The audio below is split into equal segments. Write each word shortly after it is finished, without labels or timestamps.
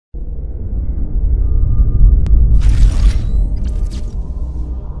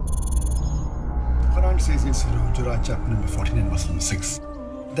it's Hujurat chapter number 14 and verse number 6,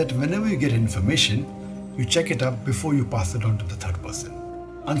 that whenever you get information, you check it up before you pass it on to the third person.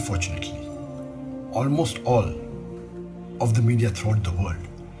 Unfortunately, almost all of the media throughout the world,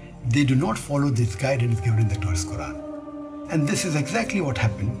 they do not follow this guidance given in the glorious Quran. And this is exactly what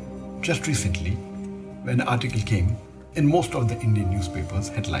happened just recently when an article came in most of the Indian newspapers,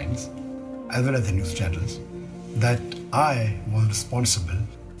 headlines, as well as the news channels, that I was responsible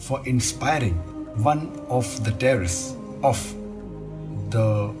for inspiring one of the terrorists of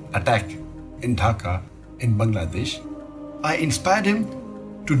the attack in Dhaka in Bangladesh. I inspired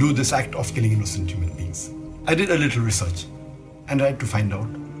him to do this act of killing innocent human beings. I did a little research and I had to find out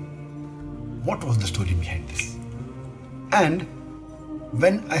what was the story behind this. And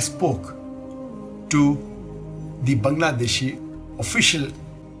when I spoke to the Bangladeshi official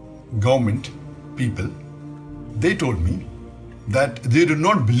government people, they told me that they do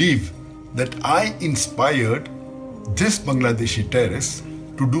not believe that I inspired this Bangladeshi terrorist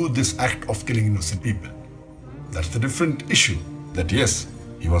to do this act of killing innocent people. That's the different issue. That yes,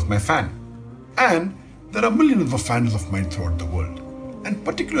 he was my fan. And there are millions of fans of mine throughout the world. And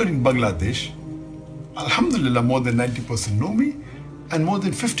particularly in Bangladesh, Alhamdulillah, more than 90% know me and more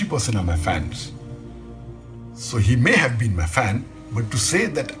than 50% are my fans. So he may have been my fan, but to say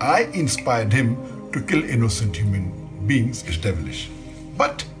that I inspired him to kill innocent human beings is devilish.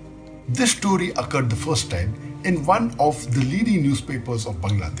 But this story occurred the first time in one of the leading newspapers of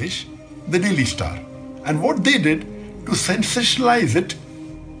Bangladesh, the Daily Star. And what they did to sensationalize it,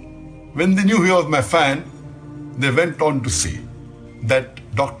 when they knew he was my fan, they went on to say that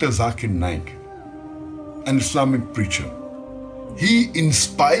Dr. Zakir Naik, an Islamic preacher, he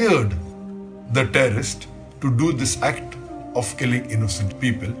inspired the terrorist to do this act of killing innocent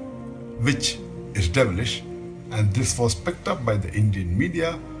people, which is devilish, and this was picked up by the Indian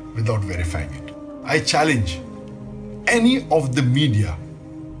media without verifying it. I challenge any of the media,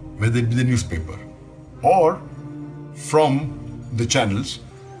 whether it be the newspaper or from the channels,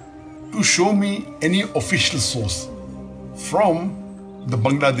 to show me any official source from the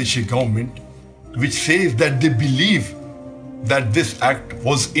Bangladeshi government which says that they believe that this act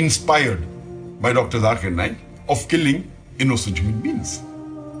was inspired by Dr. Zakir Naik of killing innocent human beings.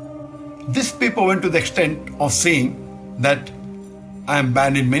 This paper went to the extent of saying that I am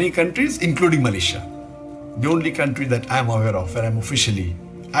banned in many countries, including Malaysia. The only country that I am aware of where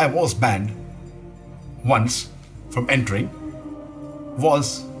I was banned once from entering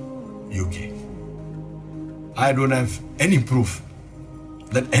was UK. I don't have any proof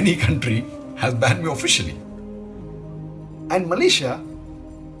that any country has banned me officially. And Malaysia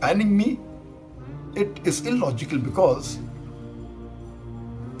banning me, it is illogical because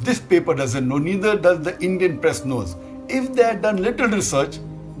this paper doesn't know, neither does the Indian press knows. If they had done little research,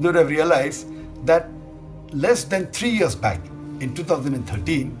 they would have realized that less than 3 years back, in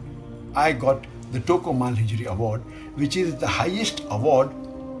 2013, I got the Toko Mal Hijri Award, which is the highest award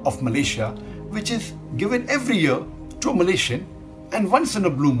of Malaysia, which is given every year to a Malaysian and once in a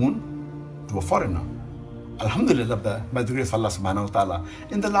blue moon to a foreigner. Alhamdulillah, by the grace of Allah subhanahu wa ta'ala,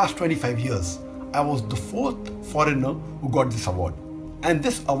 in the last 25 years, I was the 4th foreigner who got this award. And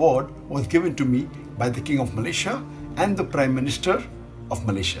this award was given to me by the King of Malaysia and the Prime Minister of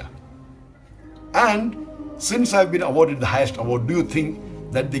Malaysia. And since I've been awarded the highest award, do you think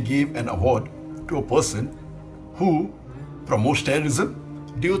that they gave an award to a person who promotes terrorism?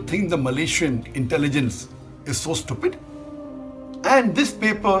 Do you think the Malaysian intelligence is so stupid? And this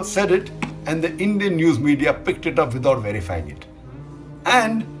paper said it, and the Indian news media picked it up without verifying it.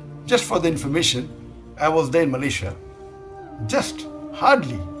 And just for the information, I was there in Malaysia just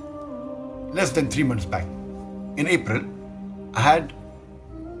hardly less than 3 months back. In April, I had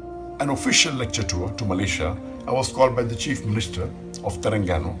an official lecture tour to Malaysia. I was called by the Chief Minister of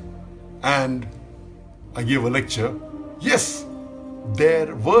Terengganu and I gave a lecture. Yes,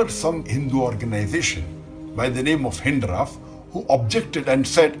 there were some Hindu organization by the name of Hindraf who objected and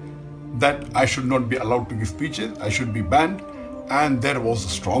said that I should not be allowed to give speeches, I should be banned, and there was a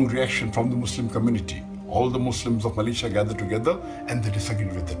strong reaction from the Muslim community. All the Muslims of Malaysia gathered together and they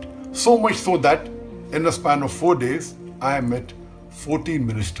disagreed with it. So much so that in a span of 4 days, I met 14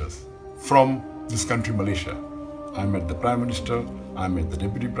 ministers from this country, Malaysia. I met the Prime Minister, I met the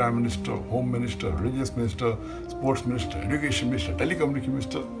Deputy Prime Minister, Home Minister, Religious Minister, Sports Minister, Education Minister, Telecommunication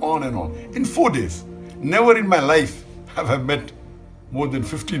Minister, on and on. In 4 days. Never in my life have I met more than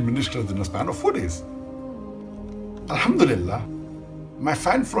 15 ministers in a span of 4 days. Alhamdulillah, my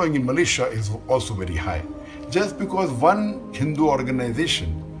fan following in Malaysia is also very high. Just because one Hindu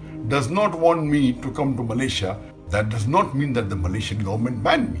organization does not want me to come to Malaysia, that does not mean that the Malaysian government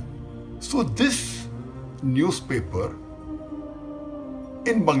banned me. So this newspaper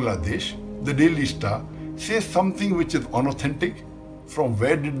in Bangladesh, the Daily Star, says something which is unauthentic. From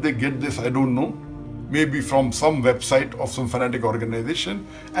where did they get this? I don't know. Maybe from some website of some fanatic organization,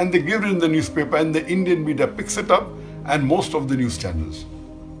 and they give it in the newspaper, and the Indian media picks it up, and most of the news channels,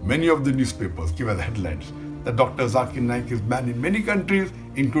 many of the newspapers give as headlines that Dr. Zakir Naik is banned in many countries,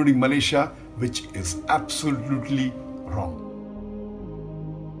 including Malaysia, which is absolutely wrong.